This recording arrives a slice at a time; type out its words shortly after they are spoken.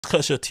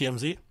courtesy of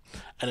TMZ,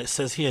 and it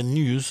says here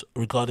news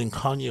regarding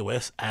Kanye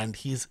West and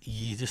his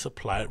Yeezy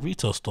Supply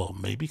retail store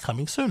may be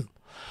coming soon.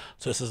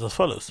 So it says as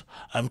follows.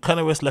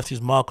 Kanye West left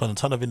his mark on a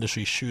ton of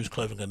industry, shoes,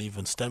 clothing, and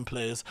even STEM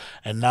players,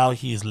 and now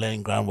he is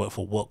laying groundwork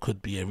for what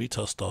could be a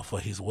retail store for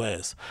his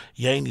wares.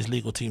 Ye and his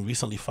legal team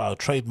recently filed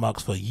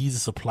trademarks for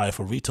YZYSPLY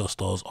for retail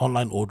stores,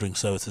 online ordering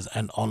services,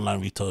 and online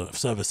retail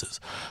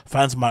services.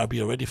 Fans might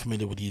be already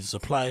familiar with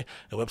YZYSPLY,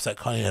 a website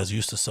Kanye has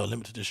used to sell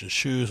limited edition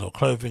shoes or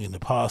clothing in the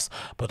past,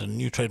 but a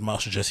new trademark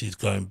suggests he's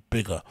going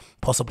bigger,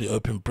 possibly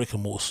open brick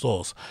and mortar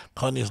stores.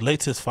 Kanye's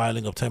latest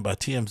filing, obtained by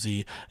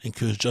TMZ,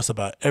 includes just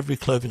about every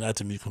clothing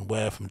item you can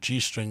wear, from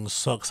G-strings,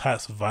 socks,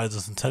 hats,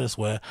 visors, and tennis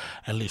wear,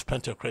 and leaves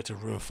plenty of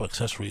creative room for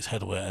accessories,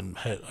 headwear,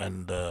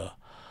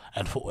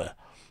 and footwear.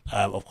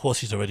 Of course,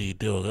 he's already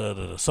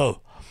deal.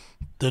 So,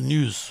 the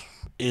news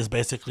is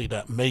basically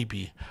that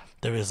maybe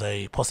there is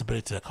a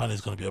possibility that Kanye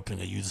is going to be opening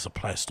a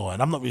YZYSPLY store,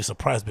 and I'm not really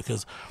surprised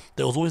because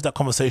there was always that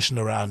conversation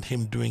around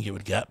him doing it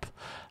with Gap.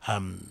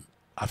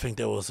 I think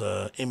there was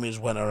a image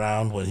went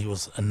around when he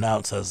was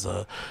announced as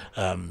a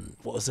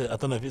what was it? I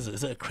don't know if is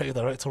it a creative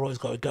director or he's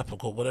got a Gap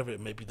or whatever it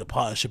may be, the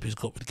partnership he's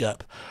got with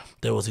Gap.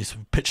 There was this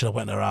picture that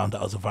went around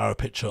that was a viral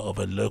picture of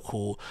a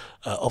local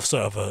officer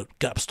of a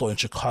Gap store in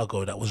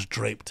Chicago that was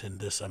draped in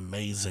this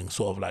amazing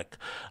sort of like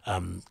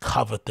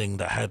cover thing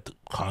that had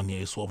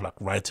Kanye sort of like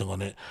writing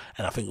on it,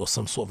 and I think it was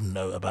some sort of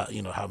note about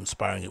how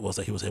inspiring it was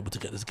that he was able to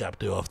get this Gap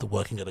deal after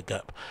working at a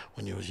Gap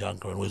when he was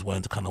younger and always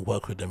wanting to kind of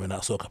work with them in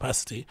that sort of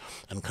capacity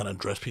and kind of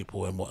dress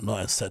people and whatnot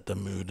and set the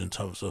mood in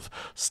terms of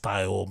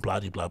style,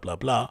 blah blah blah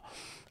blah.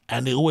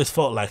 And it always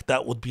felt like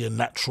that would be a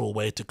natural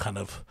way to kind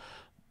of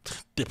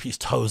dip his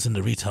toes in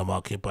the retail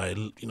market by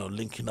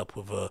linking up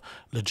with a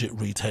legit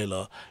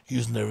retailer,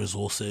 using their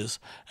resources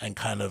and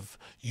kind of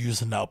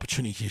using that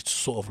opportunity to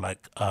sort of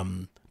like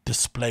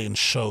display and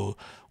show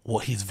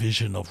what his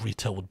vision of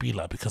retail would be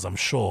like. Because I'm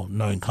sure,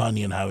 knowing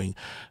Kanye and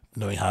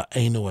knowing how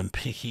anal and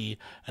picky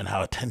and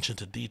how attention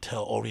to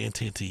detail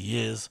oriented he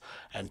is,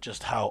 and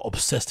just how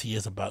obsessed he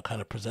is about kind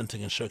of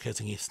presenting and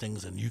showcasing his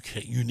things in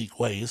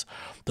unique ways,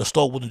 the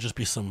store wouldn't just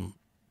be some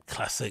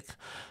classic,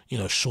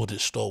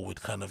 Shoreditch store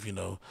with kind of,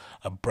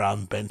 a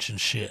brown bench and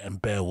shit and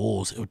bare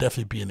walls. It would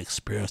definitely be an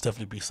experience,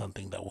 definitely be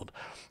something that would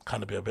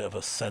kind of be a bit of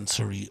a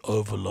sensory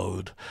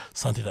overload,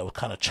 something that would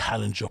kind of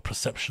challenge your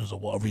perceptions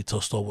of what a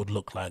retail store would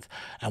look like,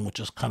 and would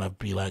just kind of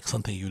be like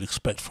something you'd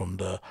expect from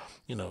the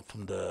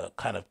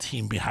kind of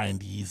team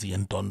behind Yeezy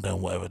and Donda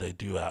and whatever they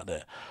do out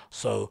there.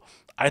 So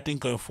I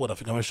think going forward, I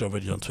think I mentioned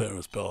already on Twitter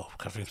as well,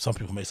 I think some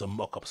people made some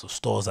mock-ups of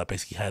stores that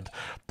basically had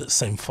the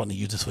same font he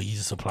uses for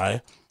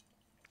YZYSPLY,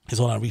 his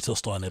online retail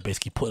store, and they're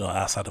basically putting it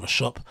outside of a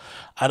shop.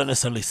 I don't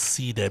necessarily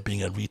see there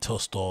being a retail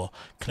store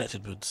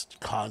connected with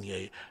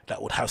Kanye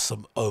that would have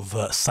some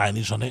overt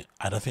signage on it.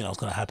 I don't think that was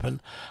going to happen.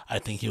 I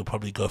think he would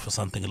probably go for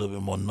something a little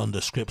bit more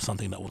nondescript,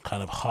 something that would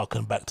kind of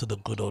harken back to the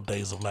good old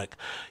days of like,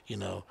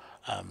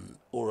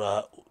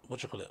 Ura,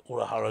 what you call it,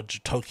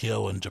 Urahara,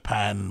 Tokyo and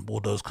Japan, all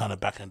those kind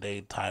of back in the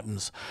day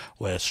times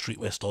where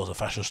streetwear stores or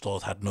fashion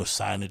stores had no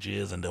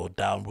signages and they were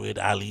down weird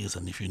alleys,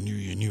 and if you knew,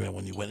 you knew, and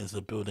when you went into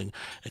the building,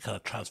 it kind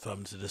of transformed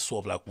into this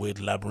sort of like weird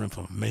labyrinth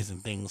of amazing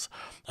things.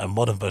 A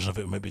modern version of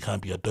it maybe kind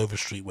of be a Dover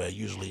Street, where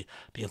usually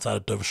the inside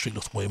of Dover Street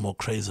looks way more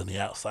crazy than the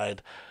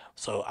outside.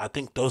 So I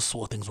think those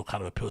sort of things will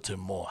kind of appeal to him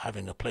more,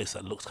 having a place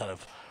that looks kind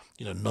of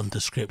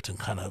nondescript and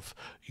kind of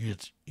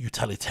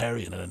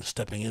utilitarian, and then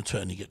stepping into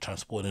it and you get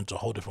transported into a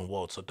whole different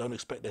world. So don't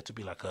expect there to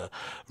be like a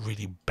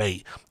really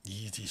bait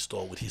Yeezy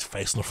store with his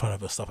face in the front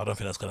of it stuff. I don't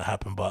think that's going to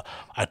happen, but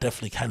I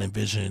definitely can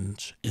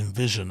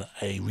envision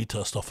a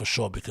retail store for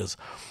sure, because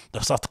the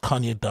stuff that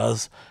Kanye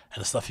does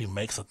and the stuff he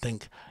makes, I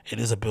think it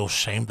is a bit of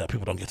shame that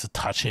people don't get to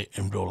touch it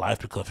in real life,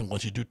 because I think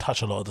once you do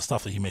touch a lot of the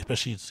stuff that he makes,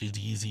 especially the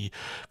Yeezy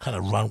kind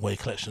of runway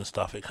collection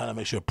stuff, it kind of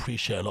makes you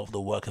appreciate a lot of the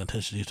work and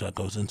attention detail that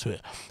goes into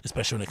it,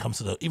 especially when it comes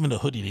to even the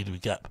hoodie he did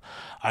with Gap.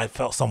 I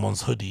felt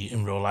someone's hoodie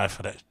in real life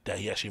that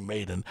he actually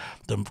made, and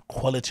the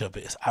quality of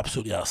it is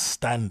absolutely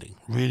outstanding,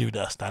 really really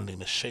outstanding.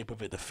 The shape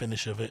of it, the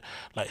finish of it,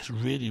 like it's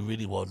really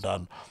really well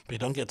done. But you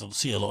don't get to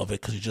see a lot of it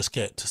because you just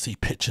get to see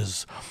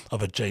pictures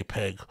of a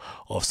JPEG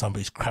or of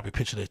somebody's crappy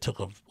picture they took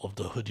of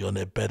the hoodie on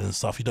their bed and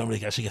stuff. You don't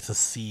really actually get to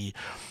see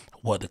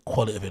what the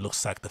quality of it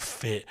looks like, the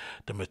fit,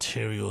 the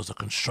materials, the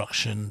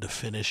construction, the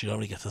finish. You don't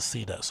really get to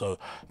see that. So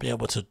being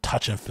able to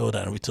touch and feel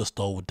that in a retail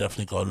store would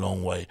definitely go a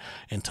long way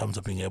in terms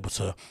of being able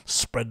to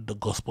spread the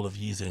gospel of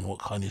Yeezy and what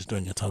Kanye's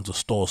doing in terms of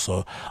stores.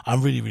 So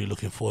I'm really, really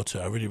looking forward to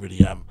it. I really,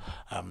 really am.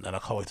 And I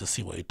can't wait to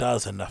see what he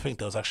does. And I think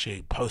there was actually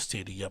a post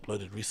here that he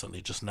uploaded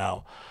recently just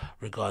now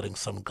regarding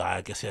some guy,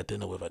 I guess he had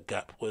dinner with at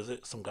Gap. What is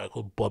it? Some guy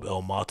called Bob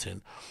L.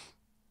 Martin.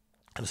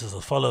 And this is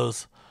as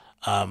follows.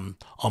 On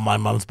my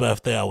mum's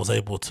birthday, I was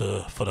able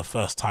to, for the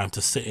first time,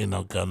 to sit in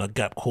on a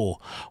Gap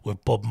call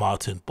with Bob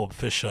Martin, Bob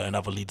Fisher, and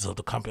other leaders of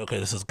the company. Okay,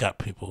 this is Gap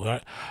people,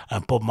 right?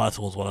 And Bob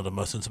Martin was one of the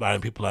most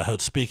inspiring people I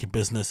heard speak in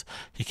business.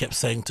 He kept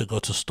saying to go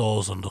to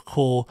stores on the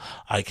call.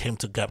 I came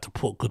to Gap to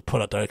put good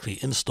product directly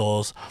in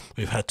stores.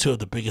 We've had two of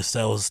the biggest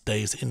sales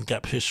days in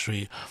Gap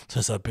history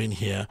since I've been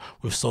here.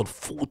 We've sold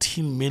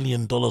 $14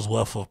 million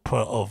worth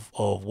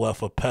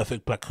of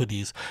perfect black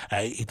hoodies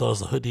at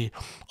 $80 a hoodie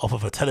off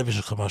of a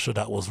television commercial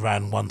that was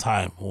ran one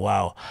time.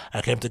 Wow.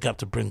 I came to Gap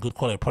to bring good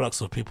quality products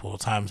to people all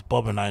the times.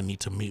 Bob and I need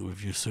to meet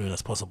with you soon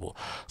as possible.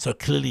 So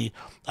clearly,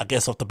 I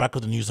guess off the back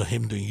of the news of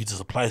him doing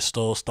YZYSPLY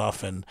store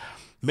stuff, and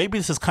maybe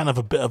this is kind of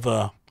a bit of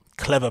a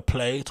clever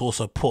play to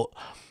also put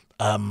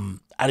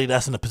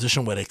Adidas in a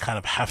position where they kind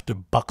of have to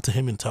buck to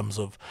him in terms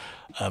of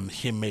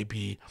him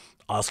maybe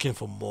asking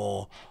for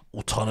more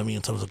autonomy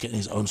in terms of getting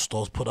his own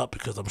stores put up,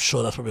 because I'm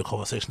sure that's probably a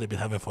conversation they've been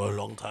having for a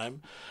long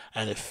time,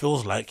 and it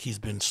feels like he's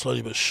been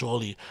slowly but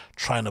surely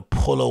trying to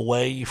pull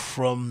away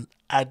from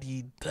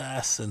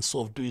Adidas and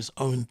sort of do his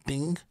own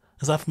thing.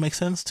 Does that make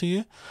sense to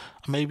you?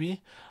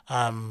 Maybe.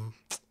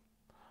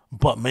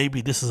 But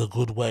maybe this is a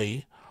good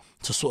way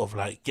to sort of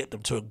like get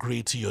them to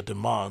agree to your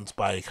demands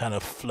by kind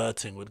of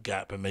flirting with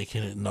Gap and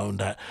making it known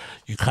that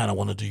you kind of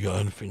want to do your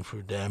own thing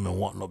through them and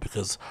whatnot.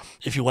 Because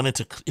if you wanted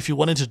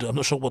to do, I'm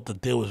not sure what the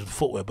deal was with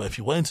footwear, but if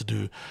you wanted to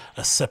do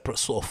a separate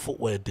sort of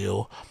footwear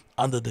deal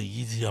under the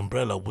Yeezy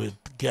umbrella with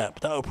Gap,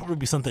 that would probably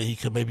be something he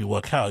could maybe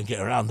work out and get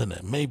around, in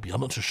it. Maybe,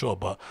 I'm not too sure,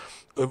 but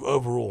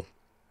overall,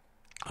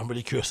 I'm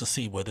really curious to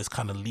see where this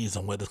kind of leads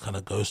and where this kind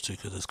of goes to,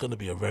 because it's going to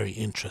be a very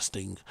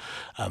interesting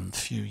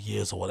few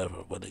years or whatever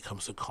when it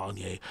comes to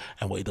Kanye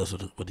and what he does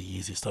with the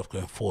Yeezy stuff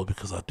going forward,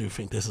 because I do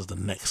think this is the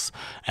next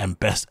and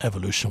best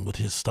evolution with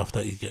his stuff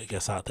that he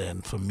gets out there.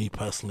 And for me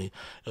personally,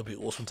 it'll be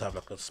awesome to have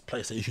like a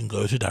place that you can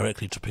go to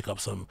directly to pick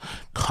up some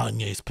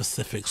Kanye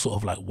specific sort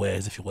of like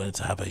wares if you wanted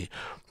to have a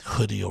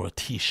hoodie or a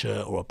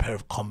t-shirt or a pair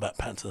of combat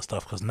pants and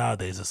stuff, because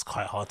nowadays it's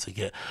quite hard to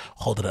get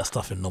hold of that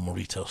stuff in normal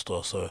retail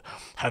stores. So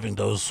having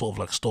those sort of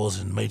like stores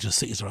in major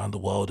cities around the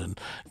world, and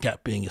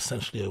Gap being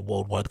essentially a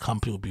worldwide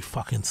company, would be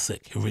fucking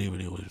sick. It really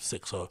would be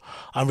sick. So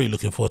I'm really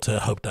looking forward to it.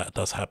 I hope that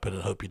does happen,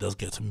 and hope he does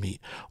get to meet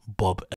Bob